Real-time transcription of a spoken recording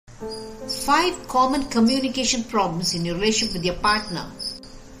5 common communication problems in your relationship with your partner.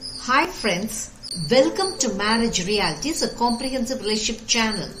 Hi friends, welcome to Marriage Realities, a comprehensive relationship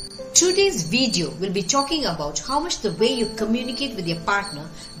channel. Today's video will be talking about how much the way you communicate with your partner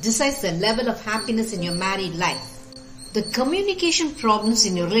decides the level of happiness in your married life. The communication problems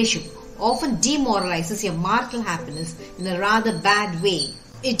in your relationship often demoralizes your marital happiness in a rather bad way.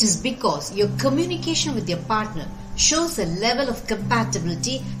 It is because your communication with your partner shows the level of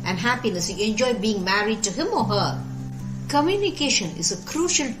compatibility and happiness you enjoy being married to him or her. Communication is a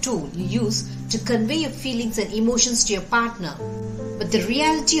crucial tool you use to convey your feelings and emotions to your partner. But the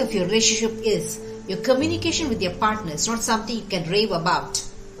reality of your relationship is your communication with your partner is not something you can rave about.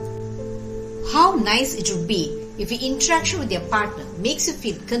 How nice it would be if your interaction with your partner makes you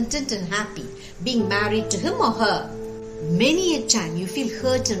feel content and happy being married to him or her. Many a time you feel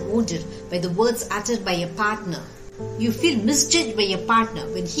hurt and wounded by the words uttered by your partner. You feel misjudged by your partner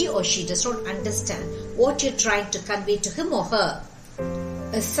when he or she does not understand what you're trying to convey to him or her.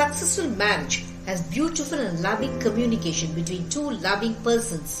 A successful marriage has beautiful and loving communication between two loving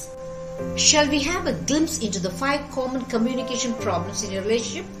persons. Shall we have a glimpse into the 5 common communication problems in your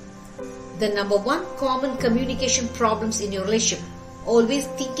relationship? The number 1 common communication problems in your relationship: always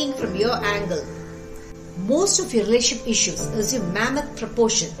thinking from your angle. Most of your relationship issues assume mammoth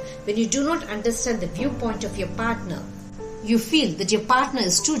proportion when you do not understand the viewpoint of your partner. You feel that your partner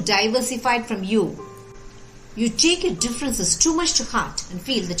is too diversified from you. You take your differences too much to heart and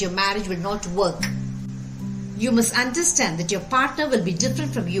feel that your marriage will not work. You must understand that your partner will be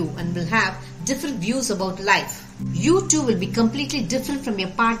different from you and will have different views about life. You too will be completely different from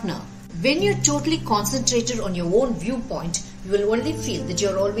your partner. When you're totally concentrated on your own viewpoint, you will only feel that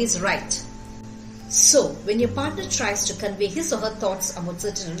you're always right. So, when your partner tries to convey his or her thoughts about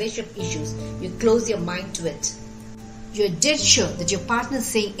certain relationship issues, you close your mind to it. You're dead sure that your partner is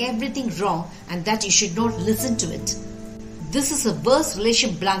saying everything wrong and that you should not listen to it. This is the worst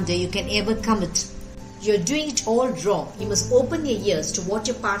relationship blunder you can ever commit. You're doing it all wrong. You must open your ears to what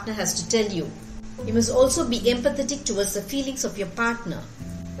your partner has to tell you. You must also be empathetic towards the feelings of your partner.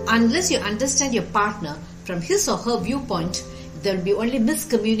 Unless you understand your partner from his or her viewpoint, there will be only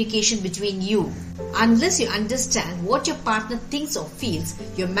miscommunication between you. Unless you understand what your partner thinks or feels,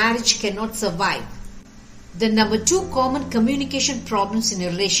 your marriage cannot survive. The number 2 common communication problems in your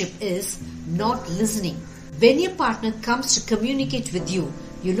relationship is not listening. When your partner comes to communicate with you,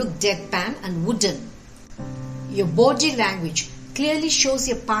 you look deadpan and wooden. Your body language clearly shows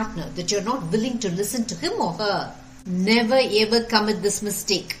your partner that you're not willing to listen to him or her. Never ever commit this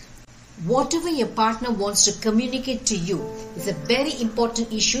mistake. Whatever your partner wants to communicate to you is a very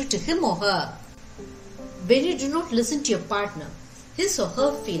important issue to him or her. When you do not listen to your partner, his or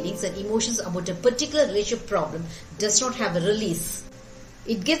her feelings and emotions about a particular relationship problem does not have a release.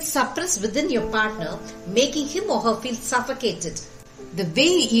 It gets suppressed within your partner, making him or her feel suffocated. The way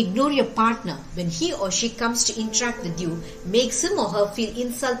you ignore your partner when he or she comes to interact with you makes him or her feel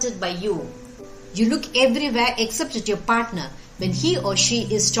insulted by you. You look everywhere except at your partner when he or she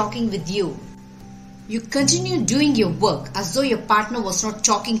is talking with you. You continue doing your work as though your partner was not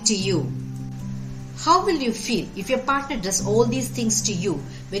talking to you. How will you feel if your partner does all these things to you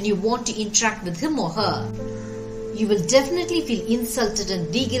when you want to interact with him or her? You will definitely feel insulted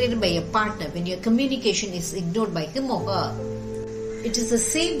and degraded by your partner when your communication is ignored by him or her. It is the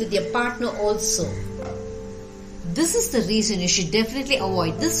same with your partner also. This is the reason you should definitely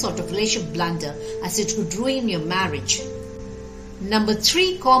avoid this sort of relationship blunder, as it could ruin your marriage. Number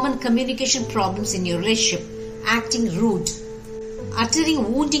 3 common communication problems in your relationship: acting rude.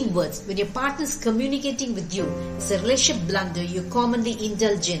 Uttering wounding words when your partner is communicating with you is a relationship blunder you commonly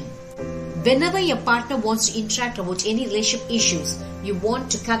indulge in. Whenever your partner wants to interact about any relationship issues, you want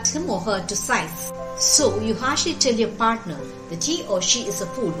to cut him or her to size. So you harshly tell your partner that he or she is a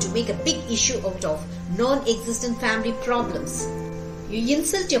fool to make a big issue out of non-existent family problems. You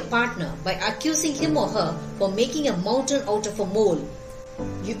insult your partner by accusing him or her for making a mountain out of a mole.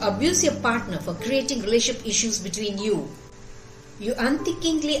 You abuse your partner for creating relationship issues between you. You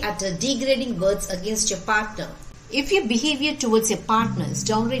unthinkingly utter degrading words against your partner. If your behavior towards your partner is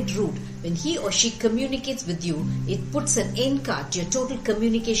downright rude when he or she communicates with you, it puts an end card to your total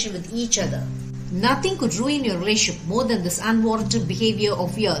communication with each other. Nothing could ruin your relationship more than this unwarranted behavior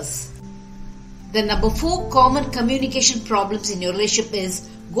of yours. The number 4 common communication problems in your relationship is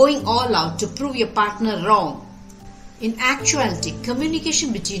going all out to prove your partner wrong. In actuality,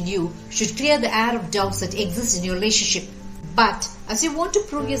 communication between you should clear the air of doubts that exist in your relationship. But as you want to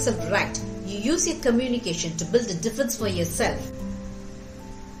prove yourself right, you use your communication to build a defense for yourself.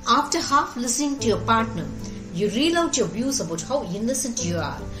 After half listening to your partner, You reel out your views about how innocent you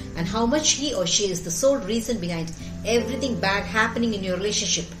are and how much he or she is the sole reason behind everything bad happening in your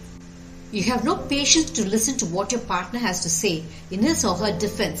relationship. You have no patience to listen to what your partner has to say in his or her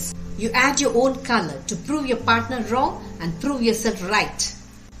defense. You add your own color to prove your partner wrong and prove yourself right.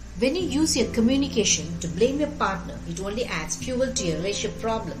 When you use your communication to blame your partner, it only adds fuel to your relationship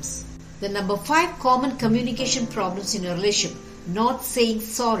problems. The number 5 common communication problems in your relationship: not saying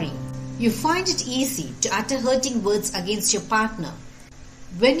sorry. You find it easy to utter hurting words against your partner.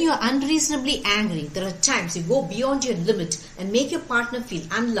 When you are unreasonably angry, there are times you go beyond your limit and make your partner feel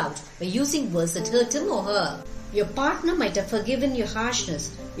unloved by using words that hurt him or her. Your partner might have forgiven your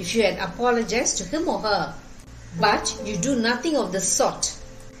harshness if you had apologized to him or her, but you do nothing of the sort.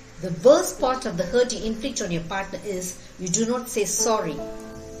 The worst part of the hurt you inflict on your partner is you do not say sorry.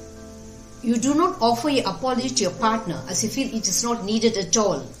 You do not offer your apology to your partner as you feel it is not needed at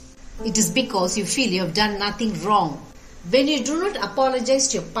all. It is because you feel you have done nothing wrong. When you do not apologize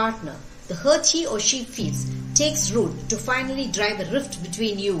to your partner, the hurt he or she feels takes root to finally drive a rift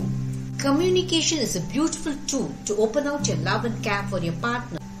between you. Communication is a beautiful tool to open out your love and care for your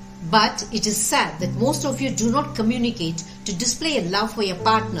partner. But it is sad that most of you do not communicate to display a love for your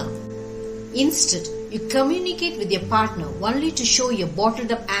partner. Instead, you communicate with your partner only to show your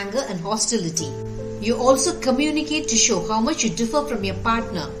bottled up anger and hostility. You also communicate to show how much you differ from your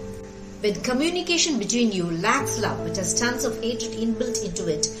partner. When communication between you lacks love but has tons of hatred inbuilt into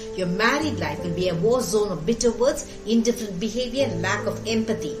it, your married life will be a war zone of bitter words, indifferent behavior, and lack of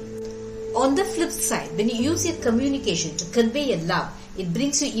empathy. On the flip side, when you use your communication to convey your love, it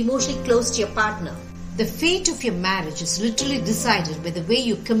brings you emotionally close to your partner. The fate of your marriage is literally decided by the way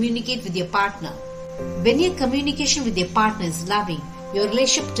you communicate with your partner. When your communication with your partner is loving, your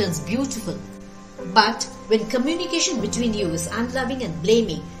relationship turns beautiful. But when communication between you is unloving and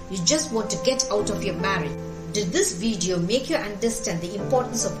blaming, you just want to get out of your marriage. Did this video make you understand the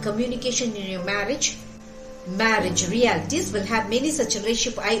importance of communication in your marriage? Marriage Realities will have many such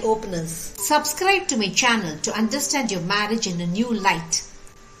relationship eye-openers. Subscribe to my channel to understand your marriage in a new light.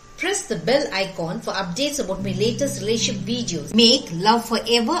 Press the bell icon for updates about my latest relationship videos. Make love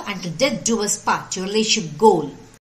forever until death do us part your relationship goal.